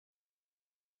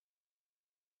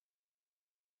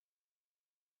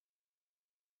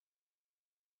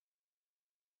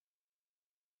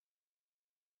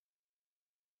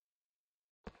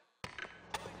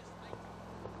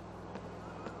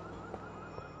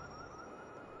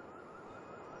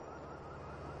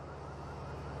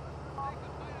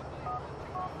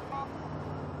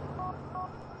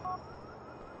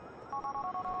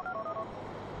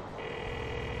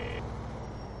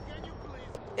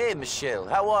Hey, Michelle,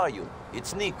 how are you?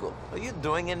 It's Nico. Are you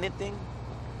doing anything?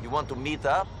 You want to meet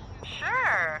up?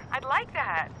 Sure, I'd like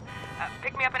that.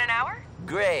 Pick me up in an hour?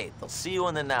 Great, I'll see you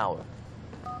in an hour.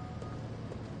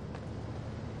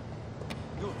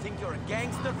 You think you're a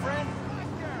gangster, friend?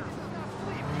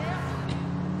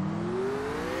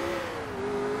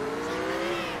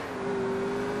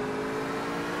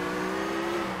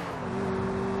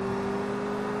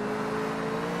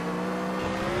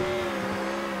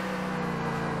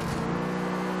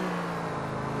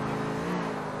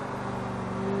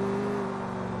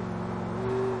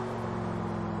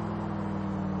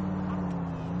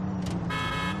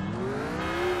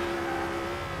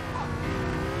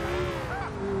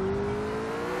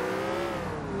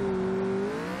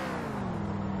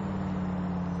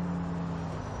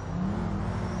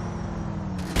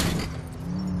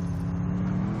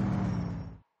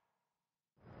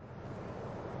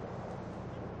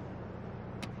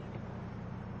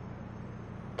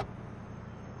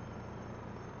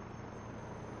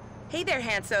 Hey there,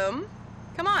 handsome.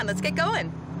 Come on, let's get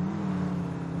going.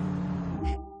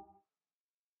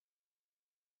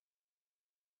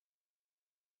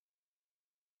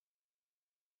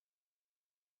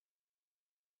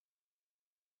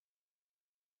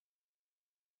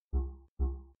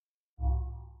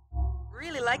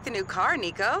 Really like the new car,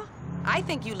 Nico. I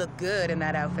think you look good in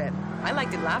that outfit. I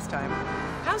liked it last time.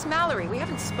 How's Mallory? We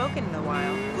haven't spoken in a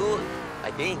while. Good,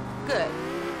 I think. Good.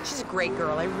 She's a great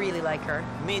girl. I really like her.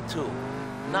 Me too.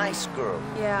 Nice girl.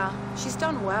 Yeah, she's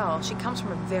done well. She comes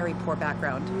from a very poor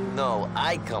background. No,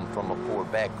 I come from a poor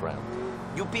background.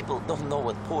 You people don't know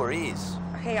what poor is.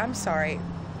 Hey, I'm sorry.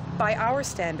 By our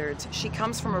standards, she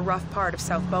comes from a rough part of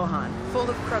South Bohan, full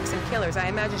of crooks and killers. I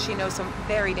imagine she knows some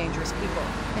very dangerous people.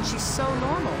 And she's so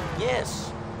normal.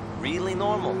 Yes, really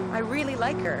normal. I really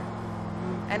like her.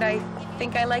 And I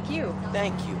think I like you.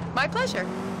 Thank you. My pleasure.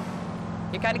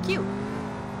 You're kind of cute.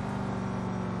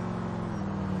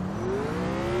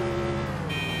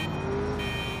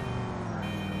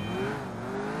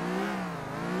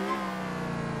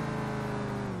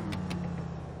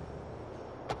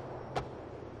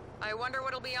 I wonder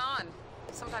what'll be on.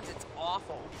 Sometimes it's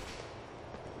awful.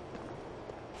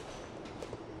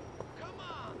 Come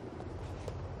on!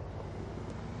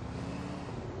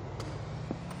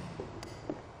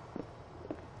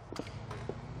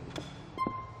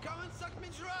 Come and suck me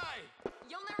dry!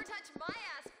 You'll never touch my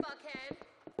ass, fuckhead.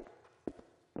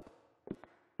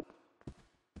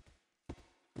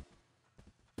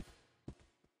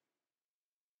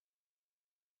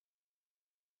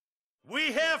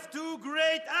 We have two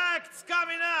great acts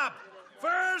coming up.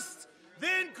 First,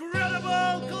 the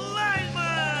incredible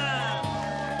Climber.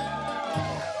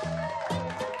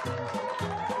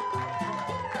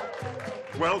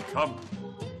 Welcome.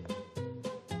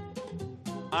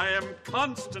 I am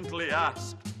constantly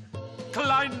asked,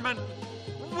 Kleinman,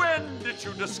 when did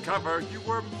you discover you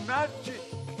were magic?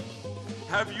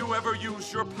 Have you ever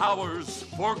used your powers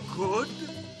for good?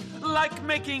 Like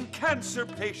making cancer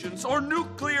patients or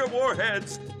nuclear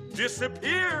warheads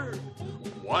disappear?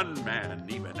 One man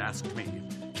even asked me,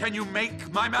 can you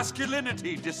make my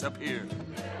masculinity disappear?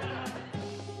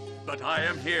 But I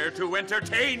am here to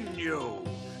entertain you,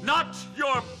 not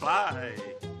your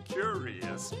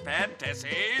bi-curious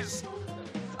fantasies.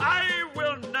 I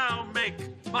will now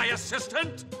make my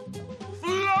assistant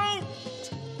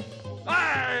float.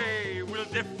 I will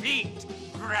defeat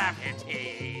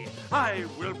gravity. I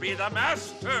will be the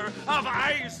master of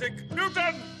Isaac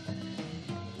Newton.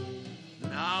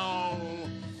 Now,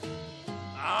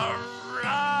 arise.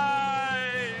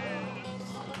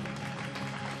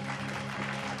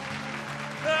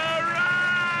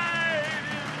 Arise.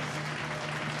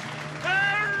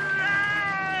 Arise.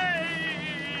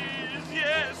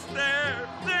 Yes, there.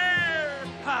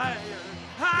 Higher,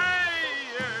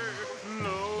 higher,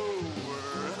 lower,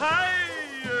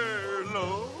 higher,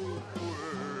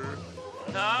 lower.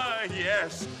 Ah,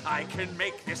 yes, I can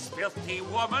make this filthy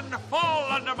woman fall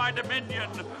under my dominion.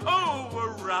 Oh,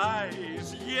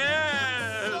 arise,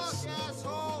 yes.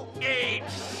 Eat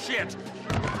shit.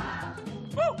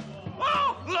 Oh,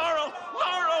 oh, Laurel,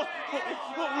 Laurel.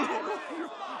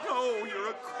 Oh, you're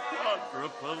a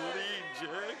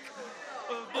quadriplegic.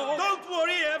 Don't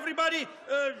worry, everybody.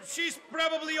 She's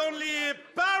probably only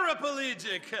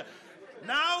paraplegic.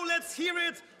 Now let's hear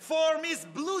it for Miss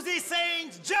Bluesy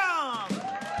St. John.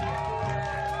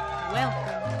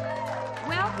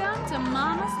 Welcome to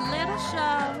Mama's little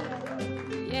show.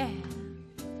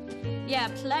 Yeah,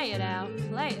 play it, Al,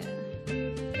 play it.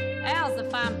 Al's a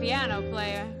fine piano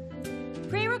player.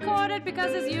 Pre-recorded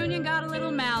because his union got a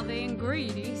little mouthy and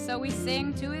greedy, so we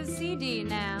sing to his CD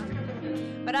now.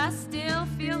 but I still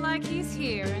feel like he's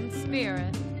here in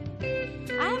spirit.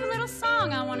 I have a little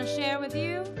song I want to share with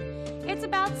you. It's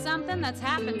about something that's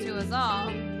happened to us all.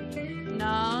 No,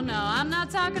 I'm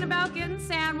not talking about getting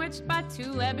sandwiched by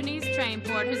two Lebanese train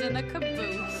porters in the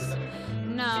caboose.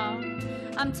 No,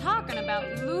 I'm talking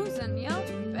about losing your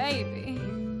baby.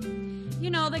 You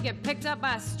know, they get picked up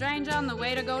by a stranger on the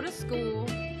way to go to school,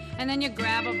 and then you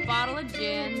grab a bottle of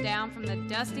gin down from the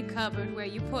dusty cupboard where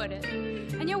you put it,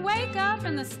 and you wake up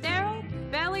in the sterile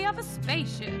belly of a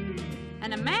spaceship,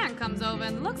 and a man comes over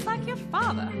and looks like your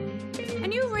father,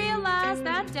 and you realize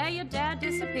that day your dad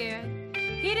disappeared.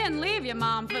 He didn't leave your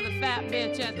mom for the fat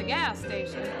bitch at the gas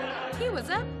station. He was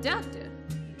abducted.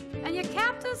 And your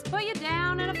captors put you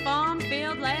down in a farm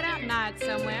field late at night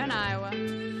somewhere in Iowa.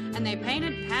 And they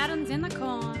painted patterns in the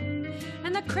corn.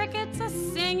 And the crickets are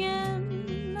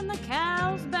singing. And the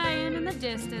cows baying in the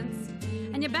distance.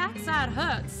 And your backside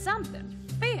hurts something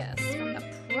fierce from the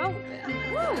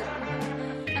probing. Woo!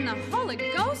 And the Holy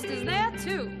Ghost is there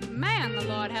too. Man, the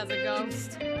Lord has a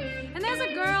ghost. And there's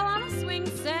a girl on a swing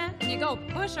set. And you go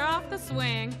push her off the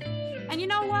swing. And you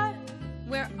know what?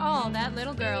 We're all that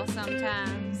little girl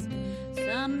sometimes.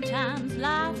 Sometimes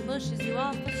life pushes you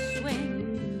off the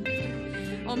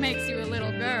swing, or makes you a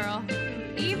little girl,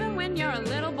 even when you're a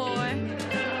little boy.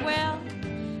 Well,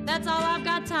 that's all I've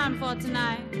got time for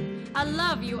tonight. I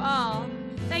love you all.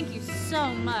 Thank you so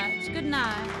much. Good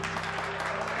night.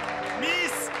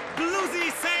 Miss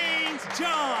Bluesy St.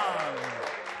 John!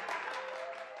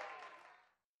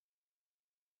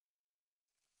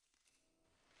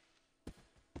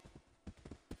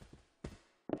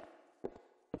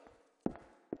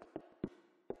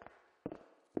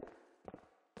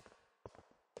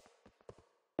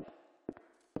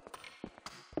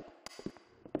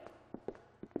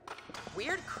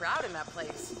 Weird crowd in that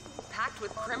place. Packed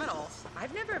with criminals.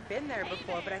 I've never been there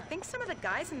before, but I think some of the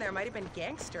guys in there might have been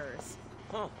gangsters.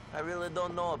 Huh, I really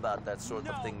don't know about that sort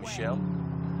of thing, Michelle.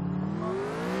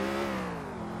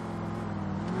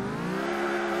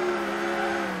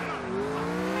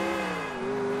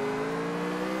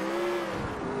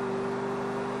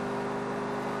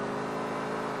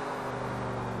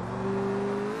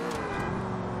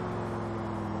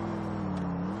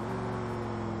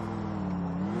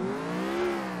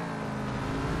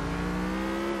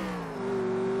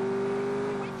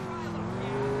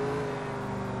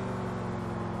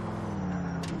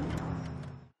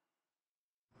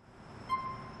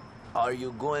 Are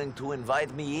you going to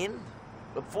invite me in?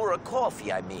 For a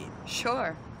coffee, I mean.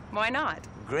 Sure. Why not?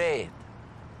 Great.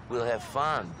 We'll have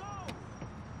fun.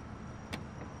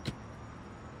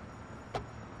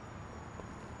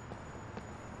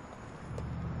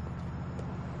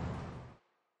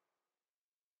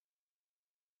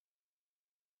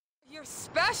 You're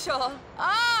special.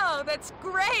 Oh, that's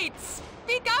great.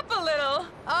 Speak up a little.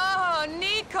 Oh,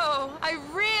 Nico, I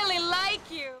really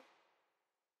like you.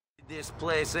 This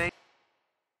place ain't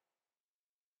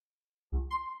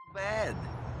bad.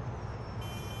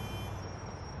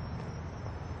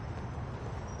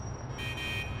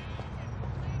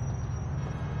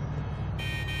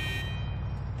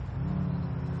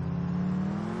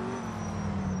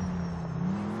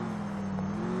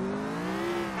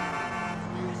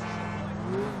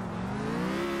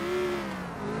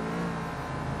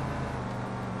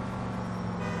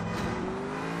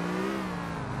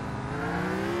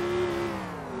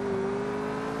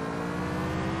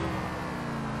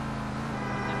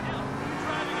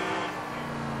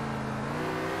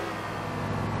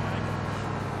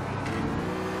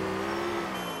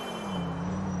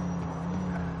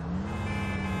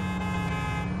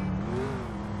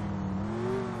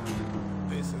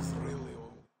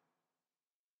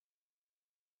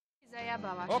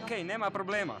 Okay, nema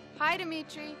problema. Hi,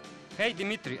 Dimitri. Hey,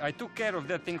 Dimitri, I took care of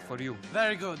that thing for you.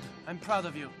 Very good. I'm proud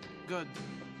of you. Good.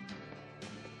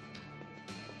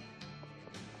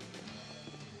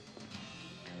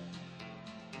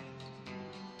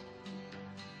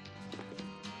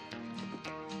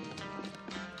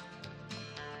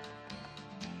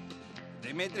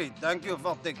 Dimitri, thank you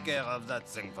for taking care of that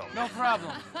thing for me. No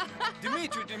problem.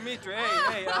 Dimitri,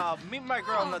 hey, meet my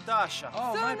girl Natasha.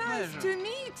 Oh, So my nice pleasure. to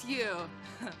meet you.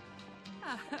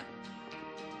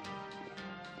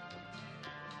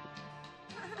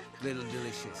 Little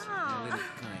delicious. A little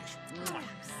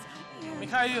kind.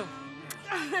 Mikhail.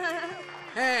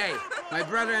 Hey, my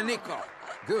brother Nico.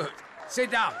 Good.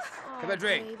 Sit down. Have a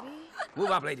drink.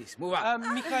 Move up, ladies. Move up.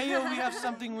 Mikhail, we have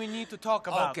something we need to talk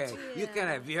about. Okay, you can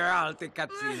have your alte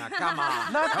Katrina. Come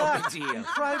on. Not No that. big deal. In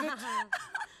private.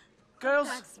 Girls,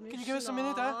 can you give us a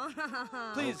minute, huh?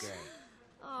 Please. Okay.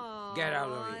 Get out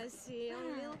of here.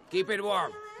 Keep it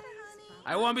warm.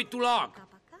 I won't be too long.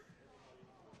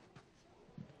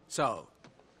 So,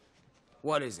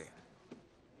 what is it?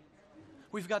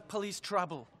 We've got police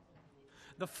trouble.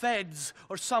 The feds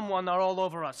or someone are all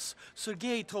over us.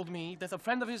 Sergei told me that a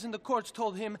friend of his in the courts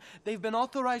told him they've been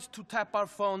authorized to tap our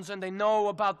phones and they know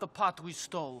about the pot we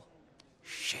stole.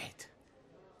 Shit.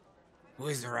 Who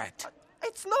is the rat?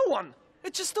 It's no one.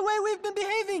 It's just the way we've been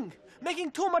behaving.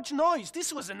 Making too much noise.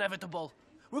 This was inevitable.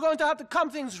 We're going to have to calm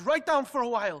things right down for a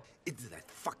while. It's that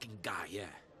fucking guy, yeah.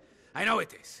 I know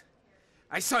it is.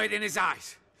 I saw it in his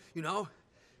eyes. You know?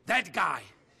 That guy.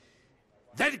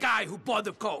 That guy who bought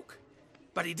the coke.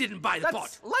 But he didn't buy the pot.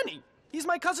 That's Lenny. He's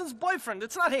my cousin's boyfriend.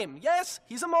 It's not him. Yes,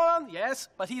 he's a moron. Yes,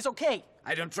 but he's okay.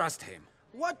 I don't trust him.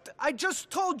 What? I just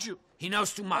told you. He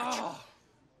knows too much.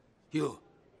 You,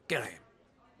 kill him.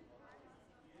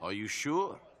 Are you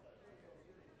sure?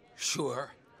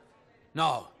 Sure?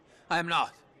 No, I'm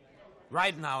not.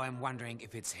 Right now I'm wondering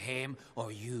if it's him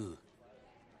or you.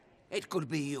 It could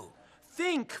be you.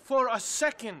 Think for a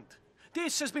second.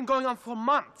 This has been going on for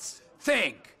months.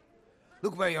 Think!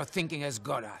 Look where your thinking has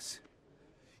got us.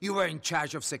 You were in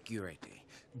charge of security.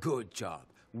 Good job.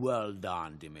 Well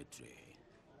done, Dimitri.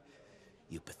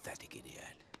 You pathetic idiot.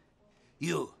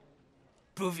 You,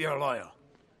 prove you're loyal.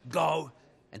 Go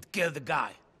and kill the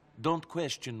guy. Don't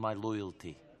question my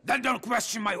loyalty. Then don't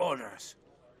question my orders.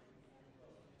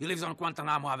 He lives on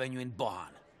Guantanamo Avenue in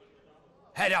Bohan.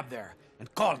 Head up there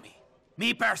and call me.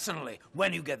 Me personally,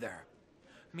 when you get there.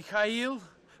 Mikhail,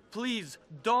 please,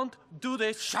 don't do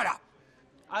this. Shut up.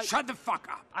 Shut the fuck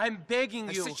up. I'm begging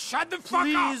you. I said shut the fuck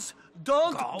up. Please,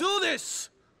 don't Go. do this.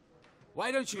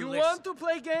 Why don't you You listen? want to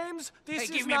play games? This Hey,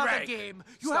 give is me a not a break. game.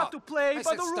 You Stop. have to play I by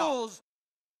said the stop. rules.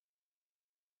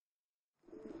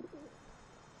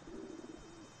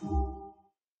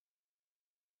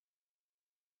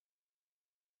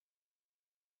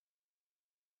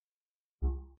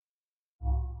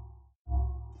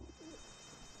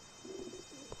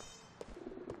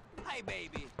 Hi,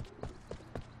 baby.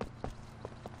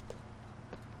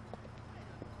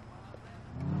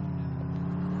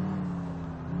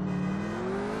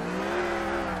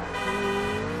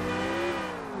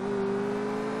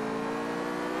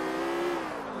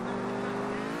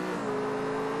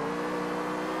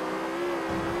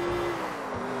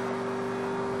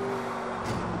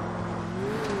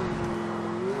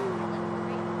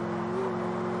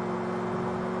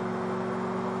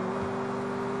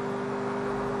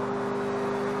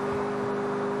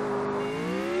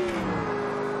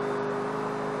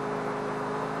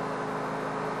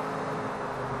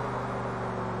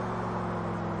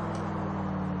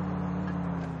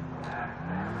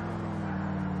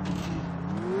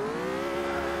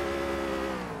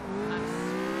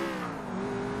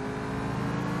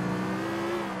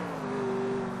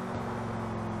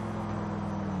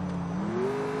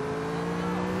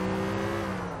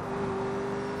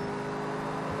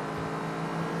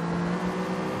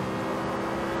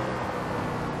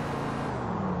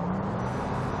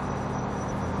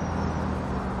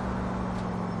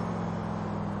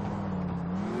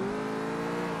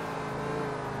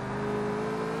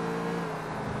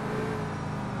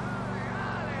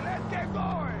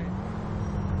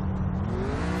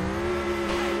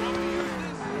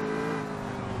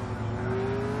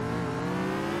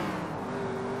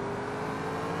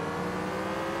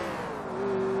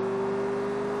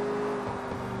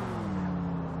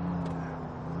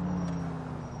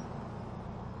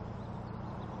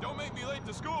 Don't make me late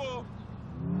to school.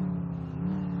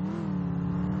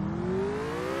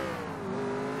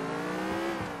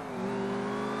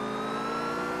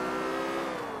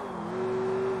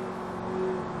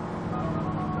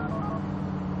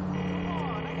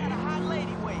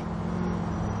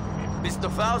 Mr.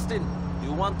 Faustin,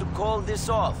 you want to call this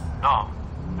off? No,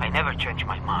 I never change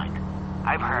my mind.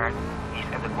 I've heard he's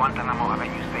at the Guantanamo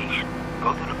Avenue station.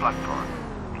 Go to the platform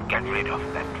and get rid of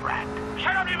that rat.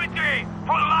 Shut up, Dimitri!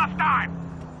 For the last time!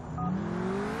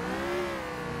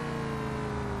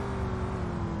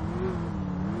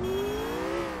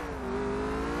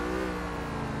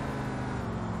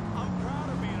 I'm proud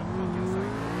of being a fucking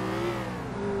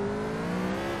psycho.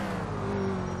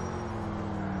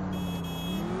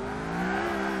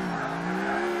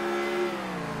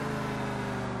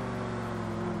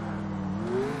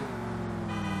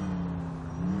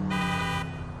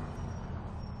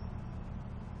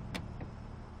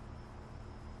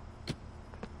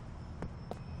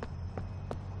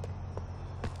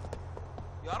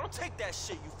 Yo, I don't take that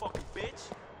shit, you fucking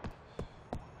bitch.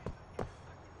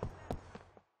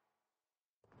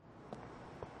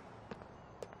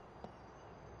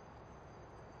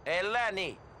 Hey,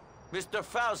 Lenny, Mr.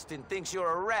 Faustin thinks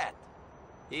you're a rat.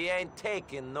 He ain't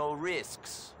taking no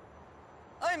risks.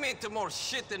 I'm into more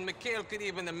shit than Mikhail could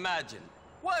even imagine.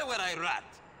 Why would I rat?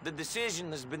 The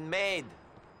decision has been made.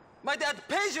 My dad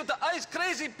pays you to ice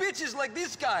crazy bitches like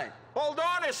this guy. Hold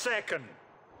on a second.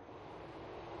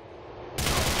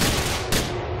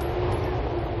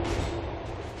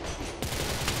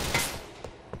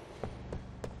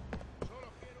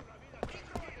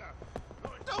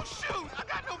 Don't shoot! I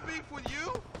got no beef with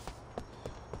you!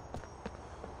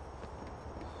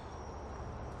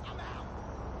 I'm out!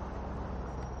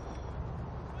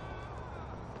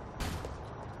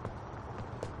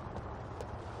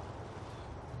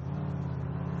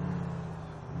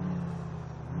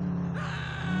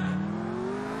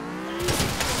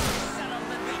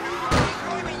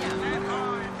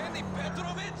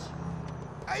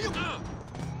 Hey, you...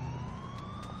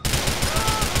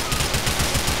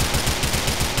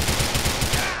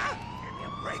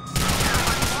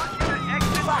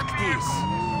 Fuck this!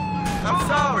 I'm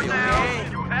sorry, okay?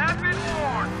 You have been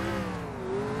warned.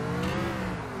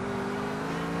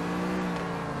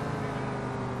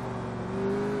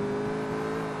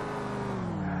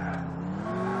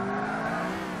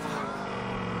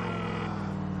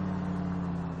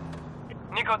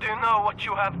 Nico, do you know what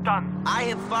you have done? I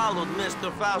have followed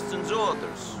Mr. Faustin's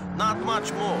orders. Not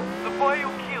much more. The boy you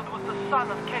killed was the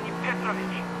son of Kenny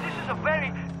Petrovich. This is a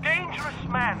very dangerous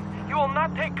man. You will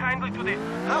not take kindly to this.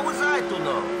 How was I to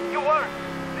know? You weren't.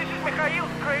 This is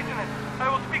Mikhail's craziness. I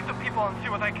will speak to people and see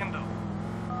what I can do.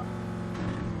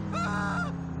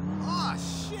 Oh,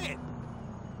 shit!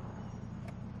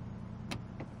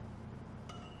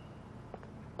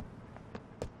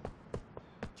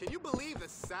 Can you believe the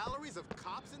salaries of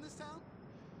cops in this town?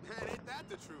 Man, ain't that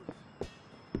the truth?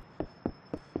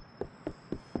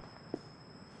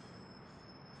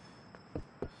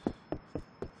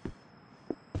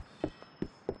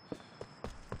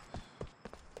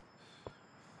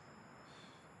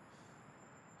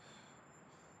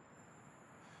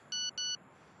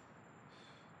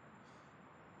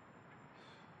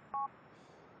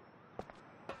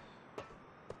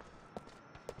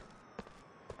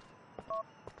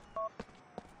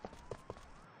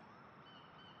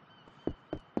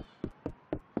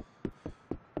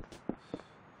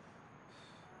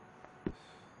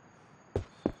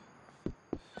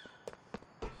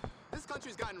 This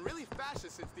country's gotten really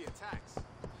fascist since the attacks.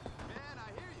 Man,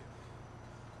 I hear you.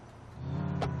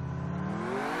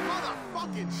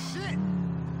 Motherfucking shit!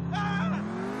 Ah!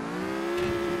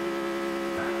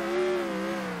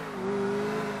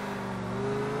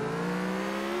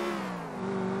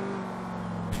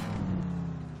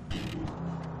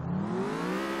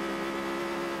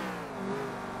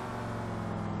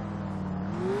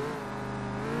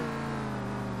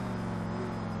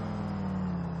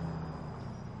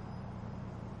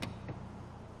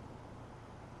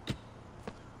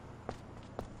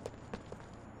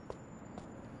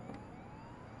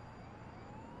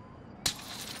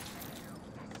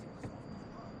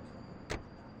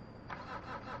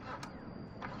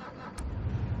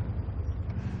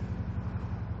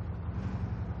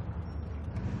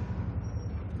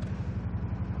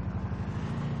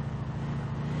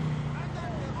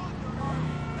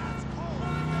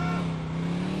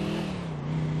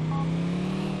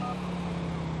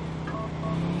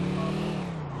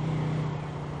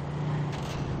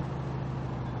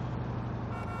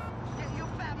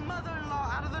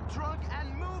 Trunk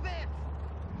and move it!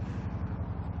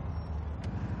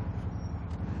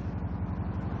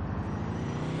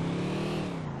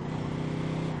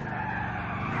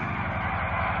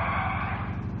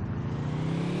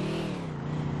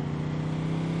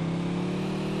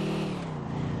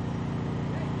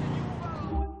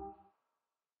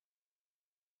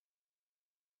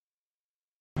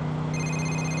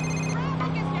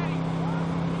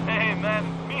 Hey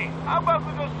man, me. How about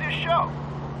we go see a show?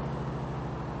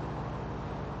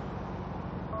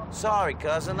 Sorry,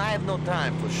 cousin, I have no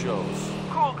time for shows.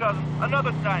 Cool, cousin.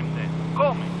 Another time then.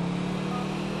 Call me.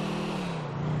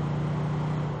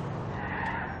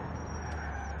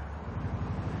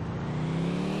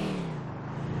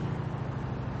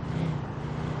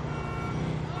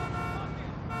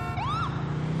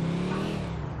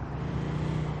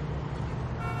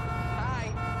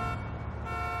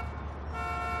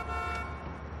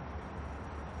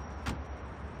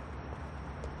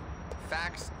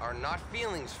 Facts are not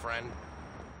feelings, friend.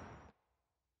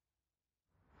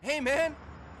 Hey, man!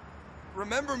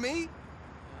 Remember me?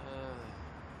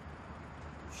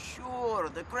 Sure,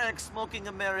 the crack-smoking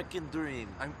American dream.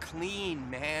 I'm clean,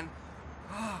 man.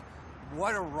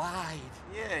 What a ride.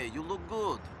 Yeah, you look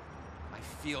good. I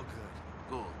feel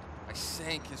good. Good. I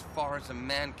sank as far as a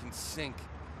man can sink.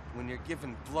 when you're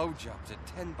giving blowjobs at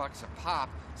 $10 a pop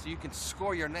so you can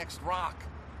score your next rock.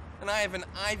 And I have an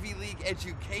Ivy League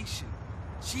education.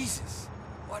 Jesus,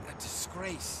 what a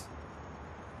disgrace.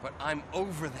 But I'm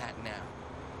over that now.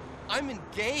 I'm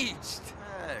engaged.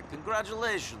 Hey,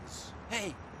 congratulations.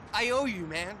 Hey, I owe you,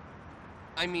 man.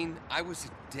 I mean, I was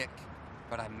a dick,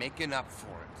 but I'm making up for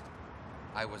it.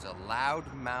 I was a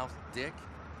loud-mouthed dick,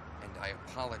 and I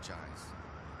apologize.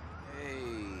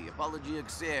 Hey, apology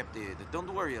accepted.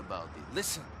 Don't worry about it.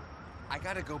 Listen, I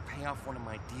gotta go pay off one of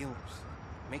my dealers.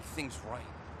 Make things right.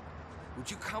 Would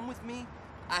you come with me?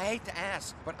 I hate to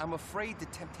ask, but I'm afraid the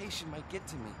temptation might get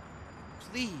to me.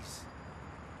 Please.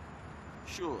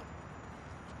 Sure.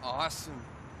 Awesome.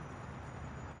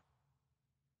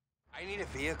 I need a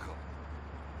vehicle.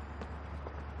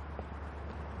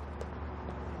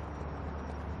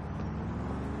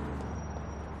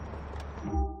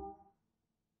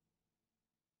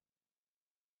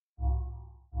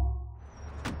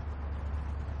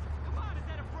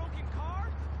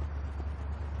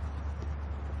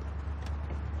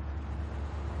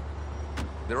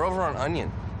 They're over on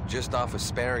Onion, just off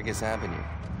Asparagus Avenue.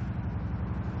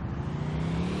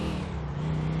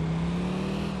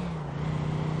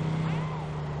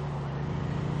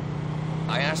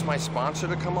 I asked my sponsor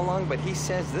to come along, but he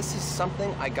says this is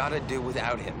something I gotta do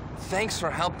without him. Thanks for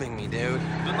helping me, dude.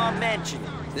 Do not mention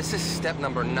it. This is step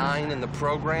number 9 in the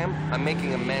program. I'm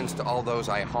making amends to all those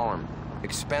I harmed.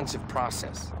 Expensive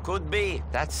process. Could be.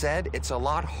 That said, it's a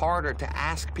lot harder to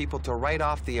ask people to write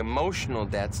off the emotional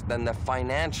debts than the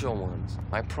financial ones.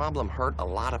 My problem hurt a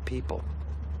lot of people.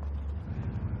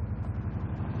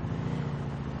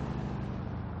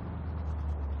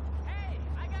 Hey,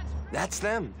 I got That's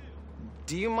them.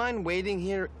 Do you mind waiting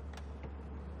here?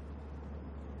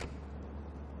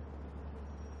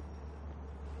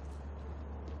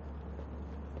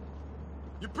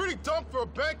 You're pretty dumb for a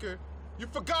banker. You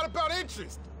forgot about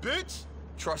interest, bitch!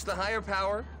 Trust the higher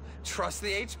power. Trust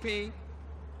the HP.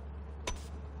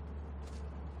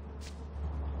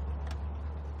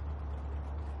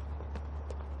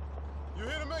 You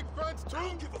here to make friends too? I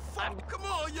don't give a fuck. Come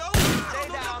on, yo! Stay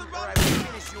down, or I will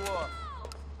finish you off.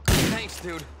 Thanks,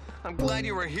 dude. I'm glad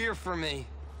you were here for me.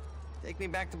 Take me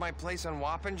back to my place on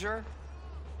Wappinger?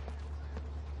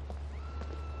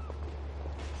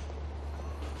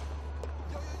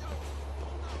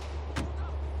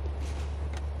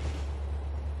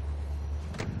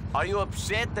 Are you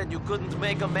upset that you couldn't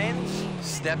make amends?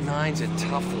 Step 9's a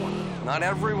tough one. Not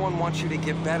everyone wants you to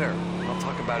get better. I'll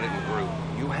talk about it in group.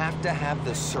 You have to have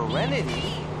the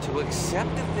serenity to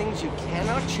accept the things you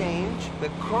cannot change, the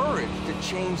courage to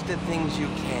change the things you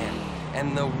can,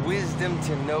 and the wisdom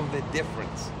to know the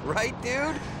difference. Right,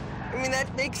 dude? I mean,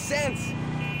 that makes sense.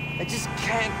 I just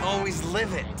can't always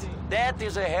live it. That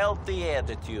is a healthy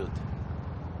attitude.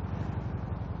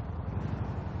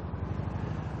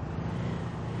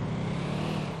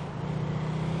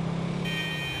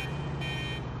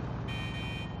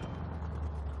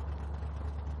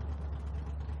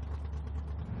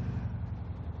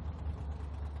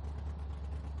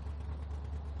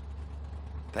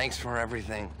 Thanks for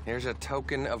everything. Here's a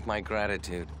token of my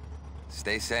gratitude.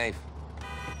 Stay safe.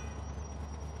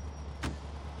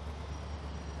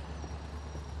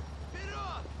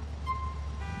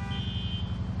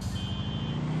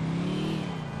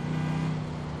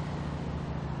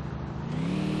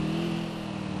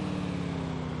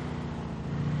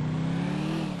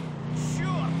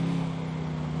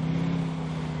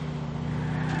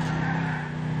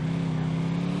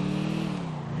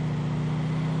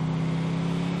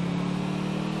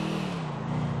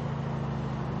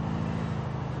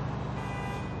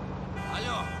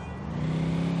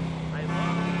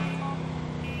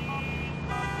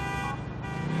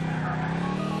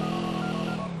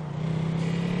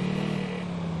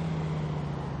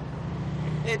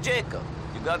 Hey, Jacob,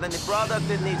 you got any product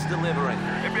that needs delivering?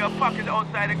 Maybe a package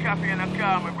outside the cafe in a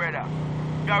car, my brother.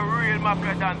 Got real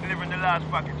mafia done delivering the last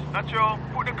package. Not true?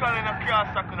 Put the car in a car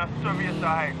stack on a service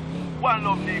side. One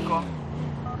love, Nico.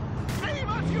 Say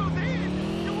what you did!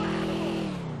 You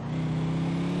animal!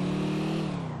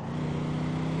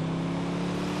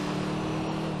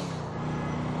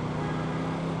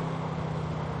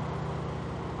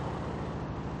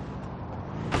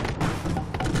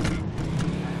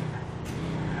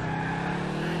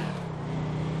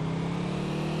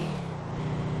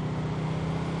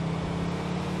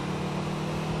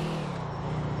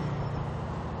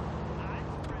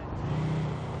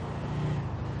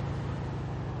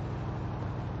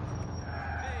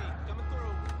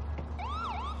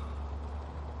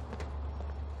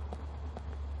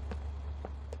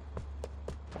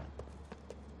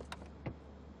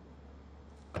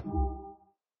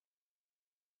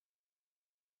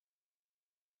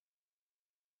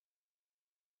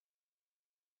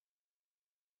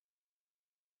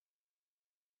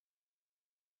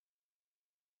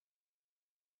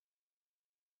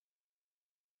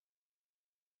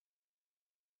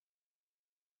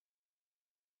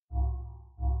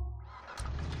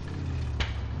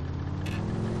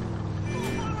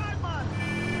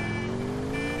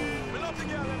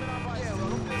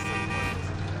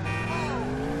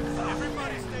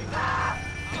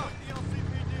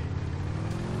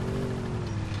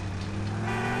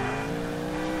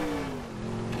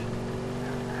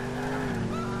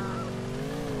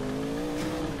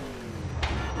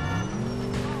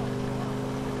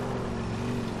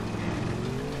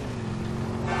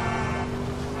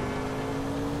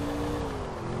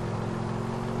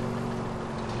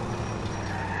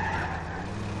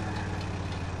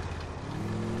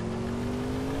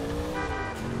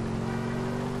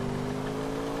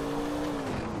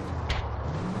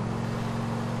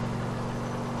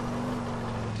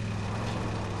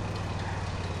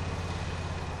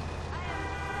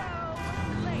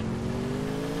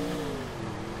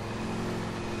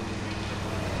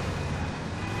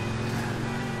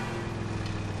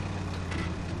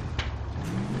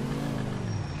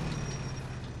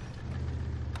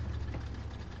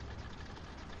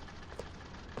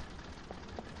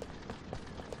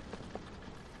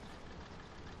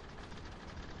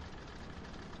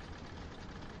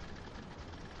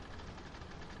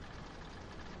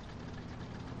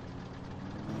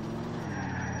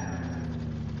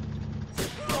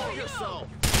 yourself.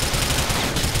 We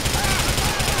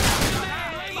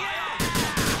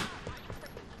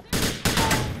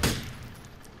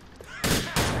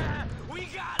got it! We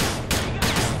got it!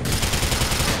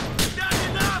 That's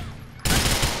enough!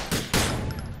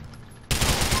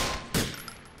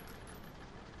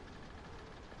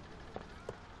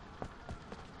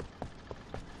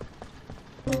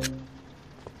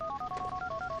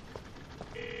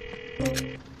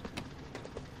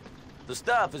 The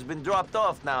stuff has been dropped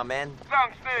off now, man.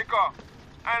 Thanks, Nico.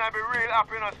 And I'll be real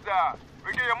happy in a star.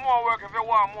 We give you more work if you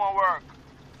want more work.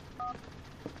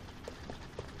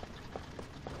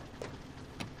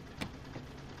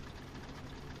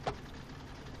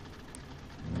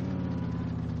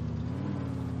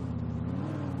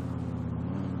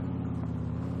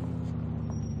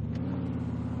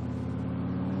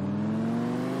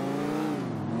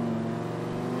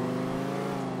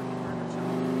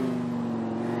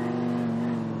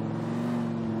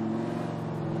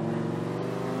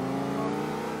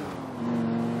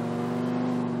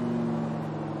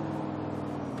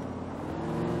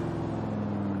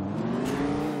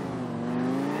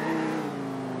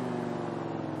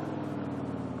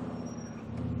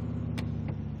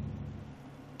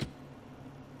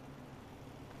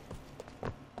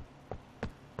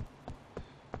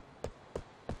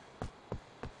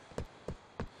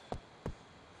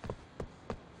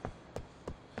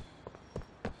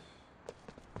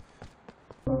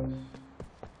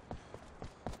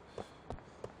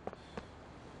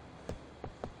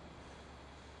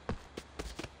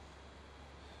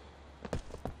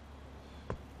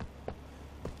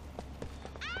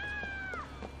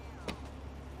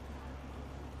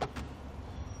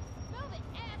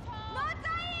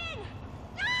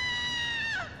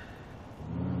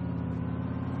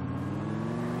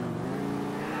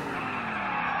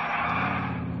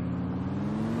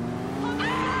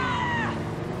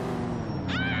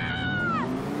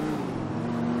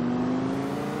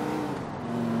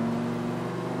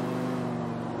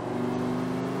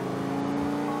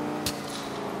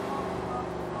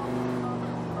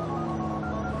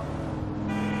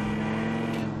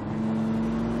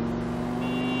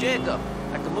 Jacob,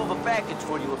 I can move a package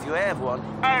for you if you have one.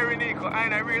 Hey, Nico, I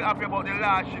ain't real happy about the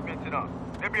last shipment, you know.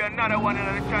 There'll be another one in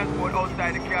the transport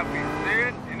outside the cafe.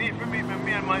 See? You need to meet me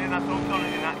main man in some tunnel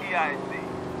in an EIC.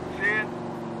 See?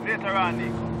 Later on,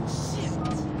 Nico. Shit.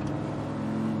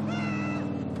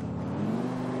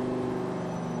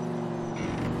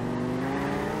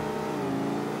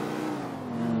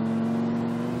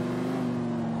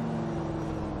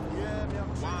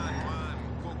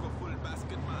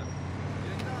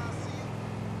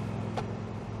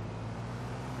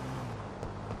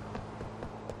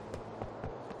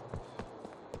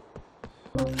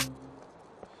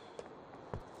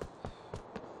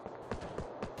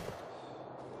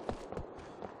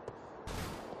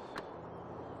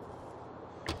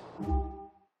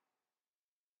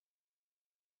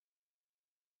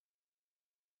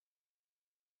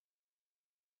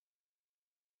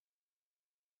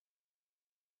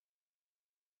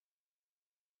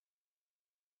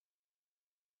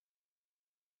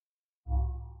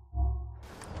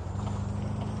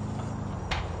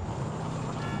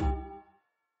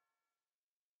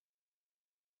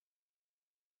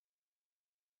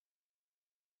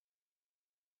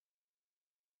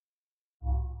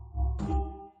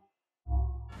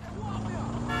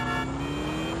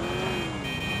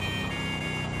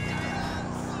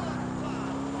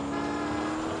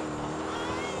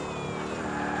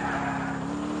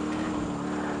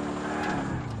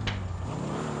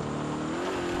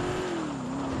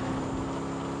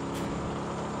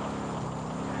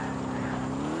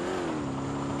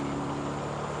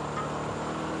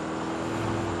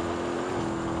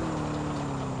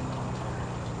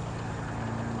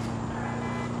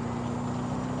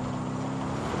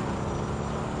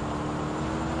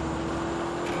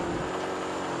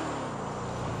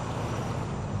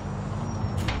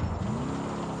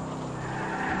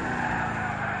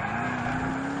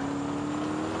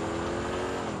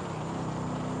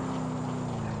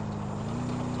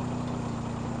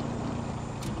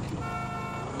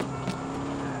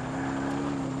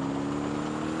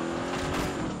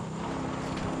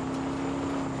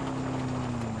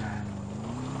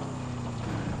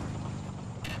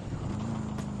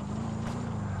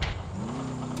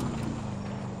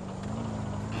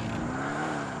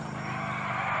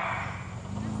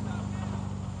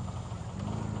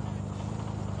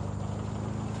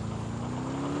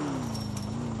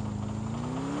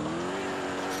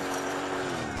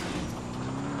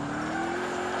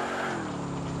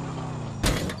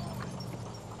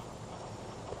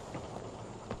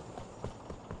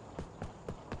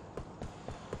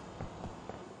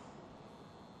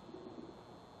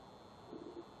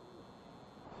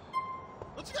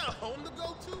 home to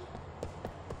go to?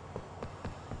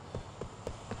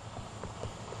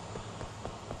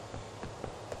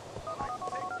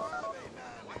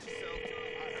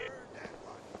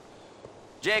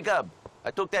 Jacob, I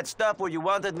took that stuff where you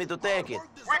wanted me to take it.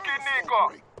 Wicked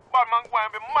Nico. Bad man going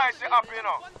to be mighty happy, you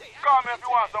know. Call me if you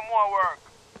want some more work.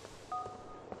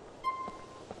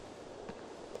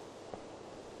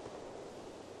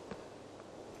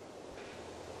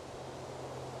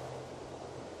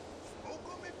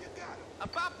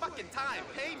 About fucking time,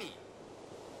 pay me.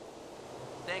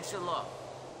 Thanks a lot.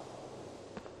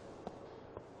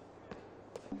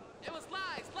 It was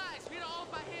lies, read all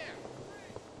by here.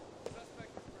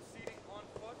 Suspect is proceeding on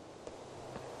foot.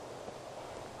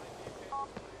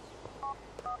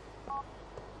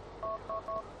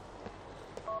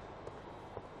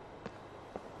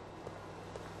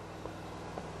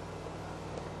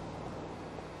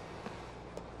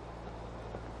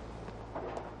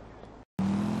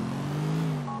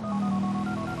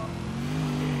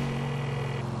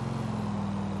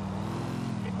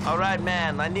 All right,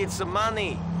 man, I need some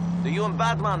money. Do you and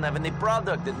Batman have any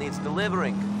product that needs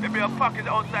delivering? There be a package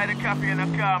outside the cafe in a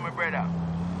car, my brother.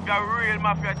 Got real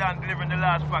mafia done delivering the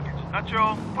last package. Not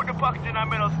true? Put the package in a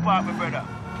middle spot, my brother.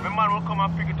 My man will come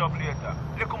and pick it up later.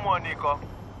 Little more, Nico.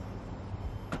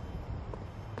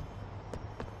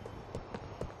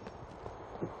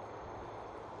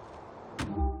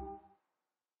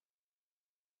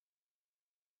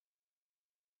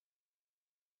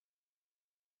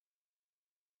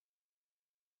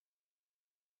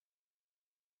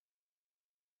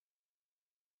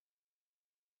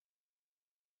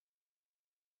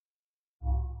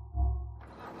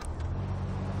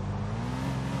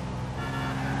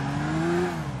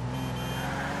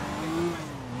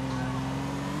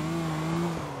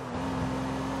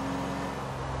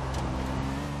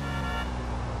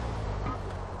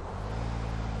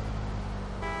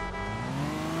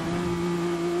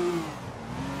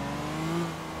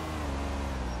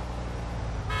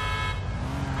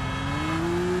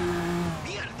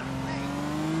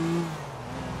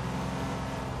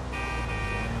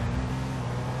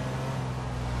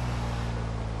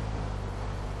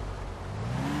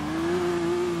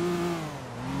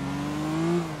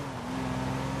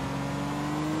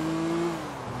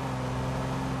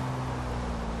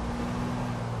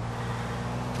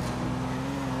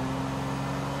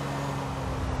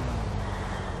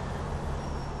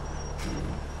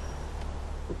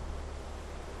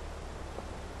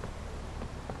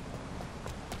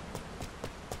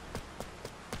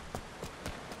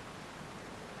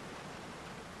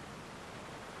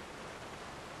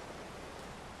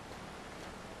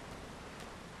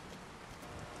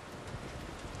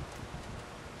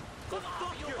 Go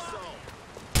fuck yourself!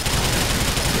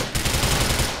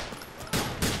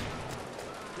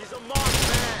 He's a marked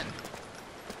man!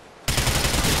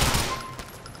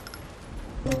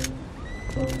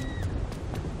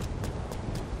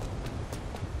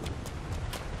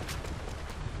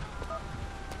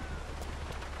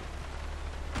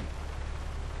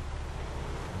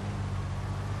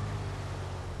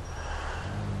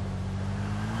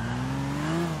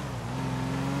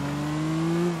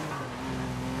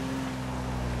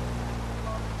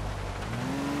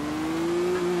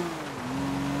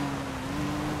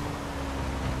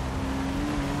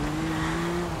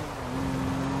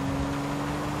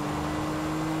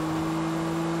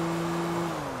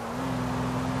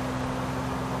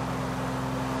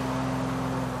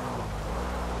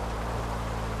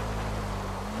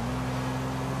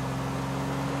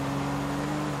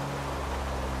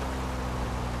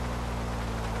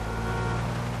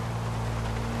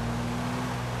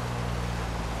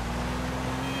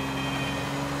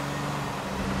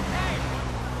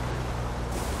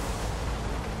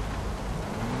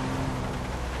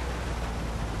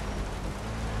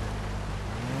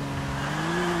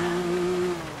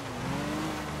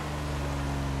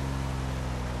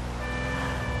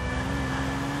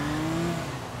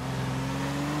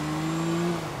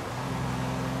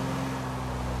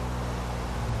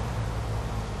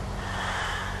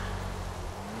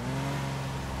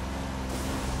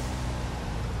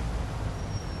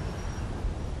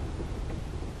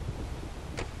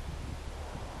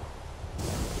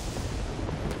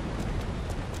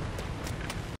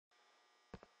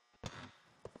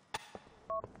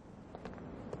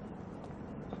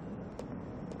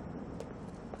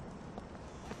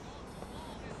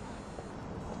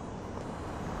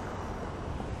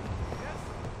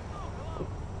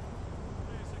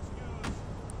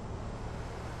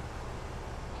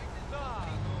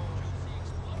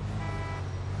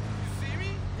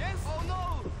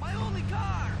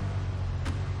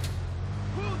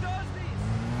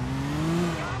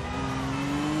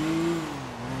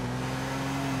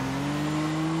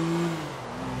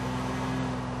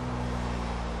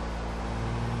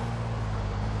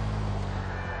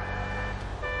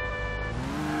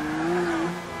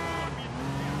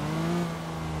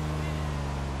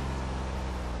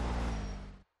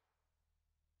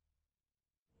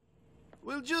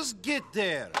 We'll just get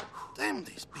there. Damn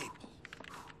these people.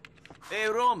 Hey,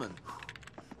 Roman.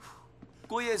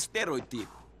 Cui è stereotype?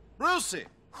 Brucey,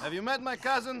 have you met my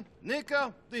cousin,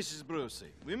 Nico? This is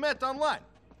Brucey. We met online.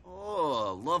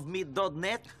 Oh,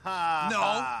 lovemeet.net?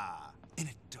 No. In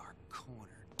a dark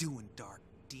corner, doing dark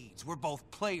deeds. We're both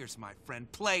players, my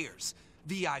friend. Players.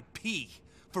 VIP.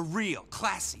 For real.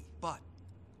 Classy. But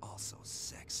also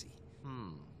sexy.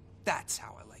 That's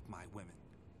how I like my women.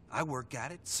 I work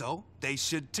at it, so they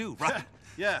should too, right?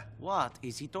 Yeah. What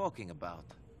is he talking about?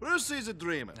 Brucey's a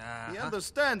dreamer. He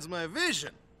understands my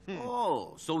vision.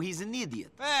 Oh, so he's an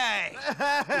idiot. Hey!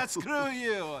 Screw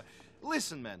you.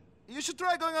 Listen, man, you should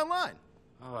try going online.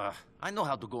 I know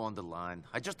how to go on the line.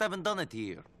 I just haven't done it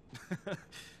here. Of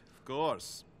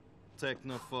course.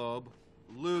 Technophobe,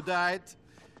 Luddite.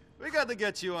 We gotta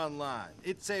get you online.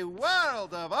 It's a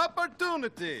world of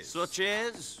opportunities. Such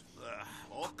as?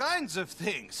 All kinds of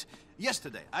things.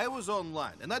 Yesterday, I was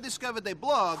online, and I discovered a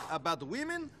blog about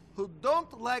women who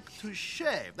don't like to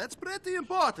shave. That's pretty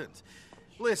important.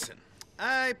 Listen,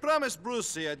 I promised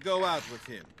Brucey I'd go out with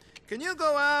him. Can you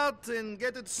go out and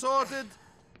get it sorted?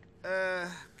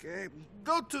 Okay.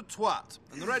 Go to Twat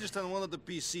and register on one of the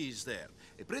PCs there.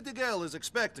 A pretty girl is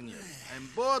expecting you. I'm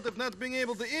bored of not being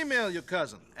able to email your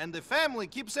cousin, and the family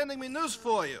keeps sending me news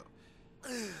for you.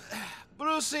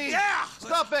 Brucey, yeah!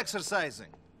 Stop exercising.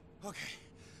 Okay,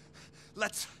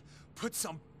 let's put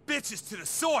some bitches to the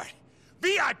sword.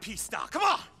 VIP style, come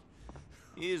on!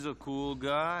 He's a cool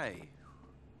guy.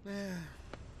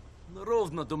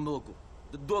 Ровно до много.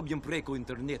 Да добьем преко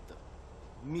интернета.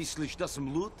 Мислиш да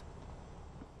съм луд?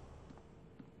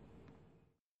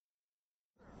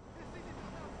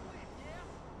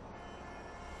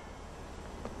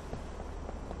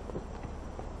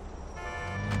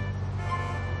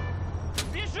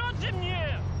 Бежите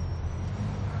мне!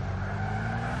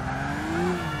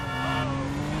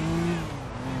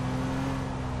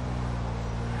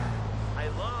 I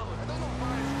love it.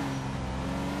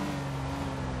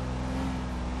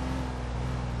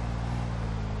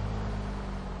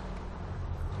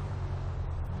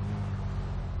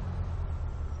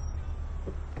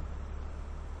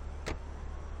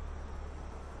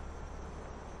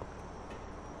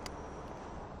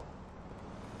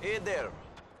 Hey there.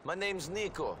 My name's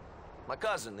Nico. My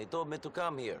cousin, he told me to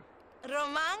come here.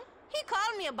 Roman, he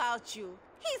called me about you.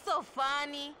 He's so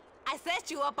funny. I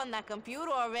set you up on that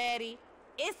computer already.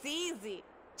 It's easy.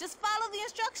 Just follow the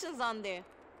instructions on there,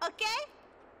 okay?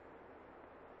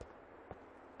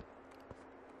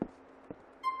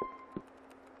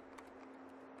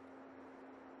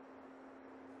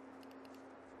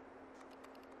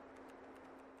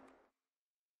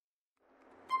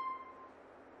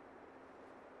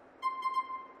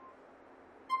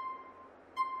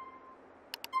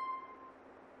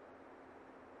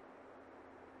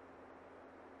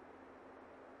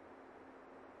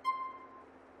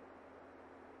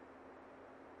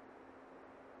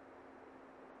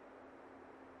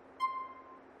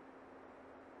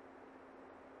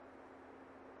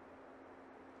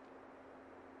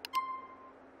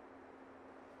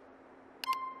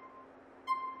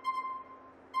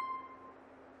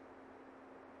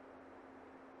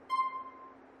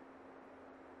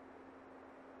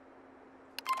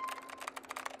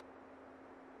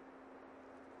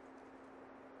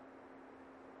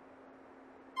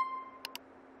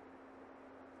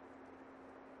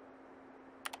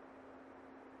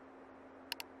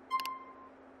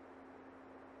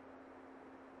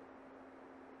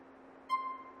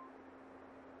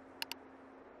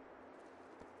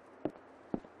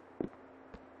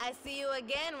 I see you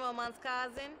again, Roman's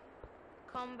cousin.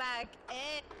 Come back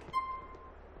and...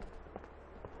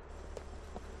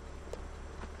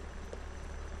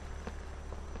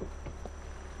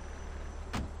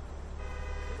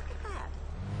 Look at that.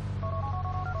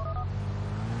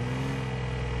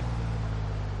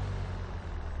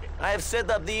 I have set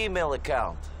up the email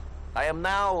account. I am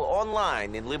now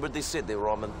online in Liberty City,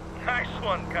 Roman. Nice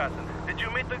one, cousin. Did you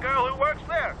meet the girl who works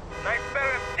there? Nice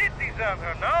pair of titties on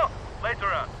her, no?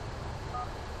 Later on.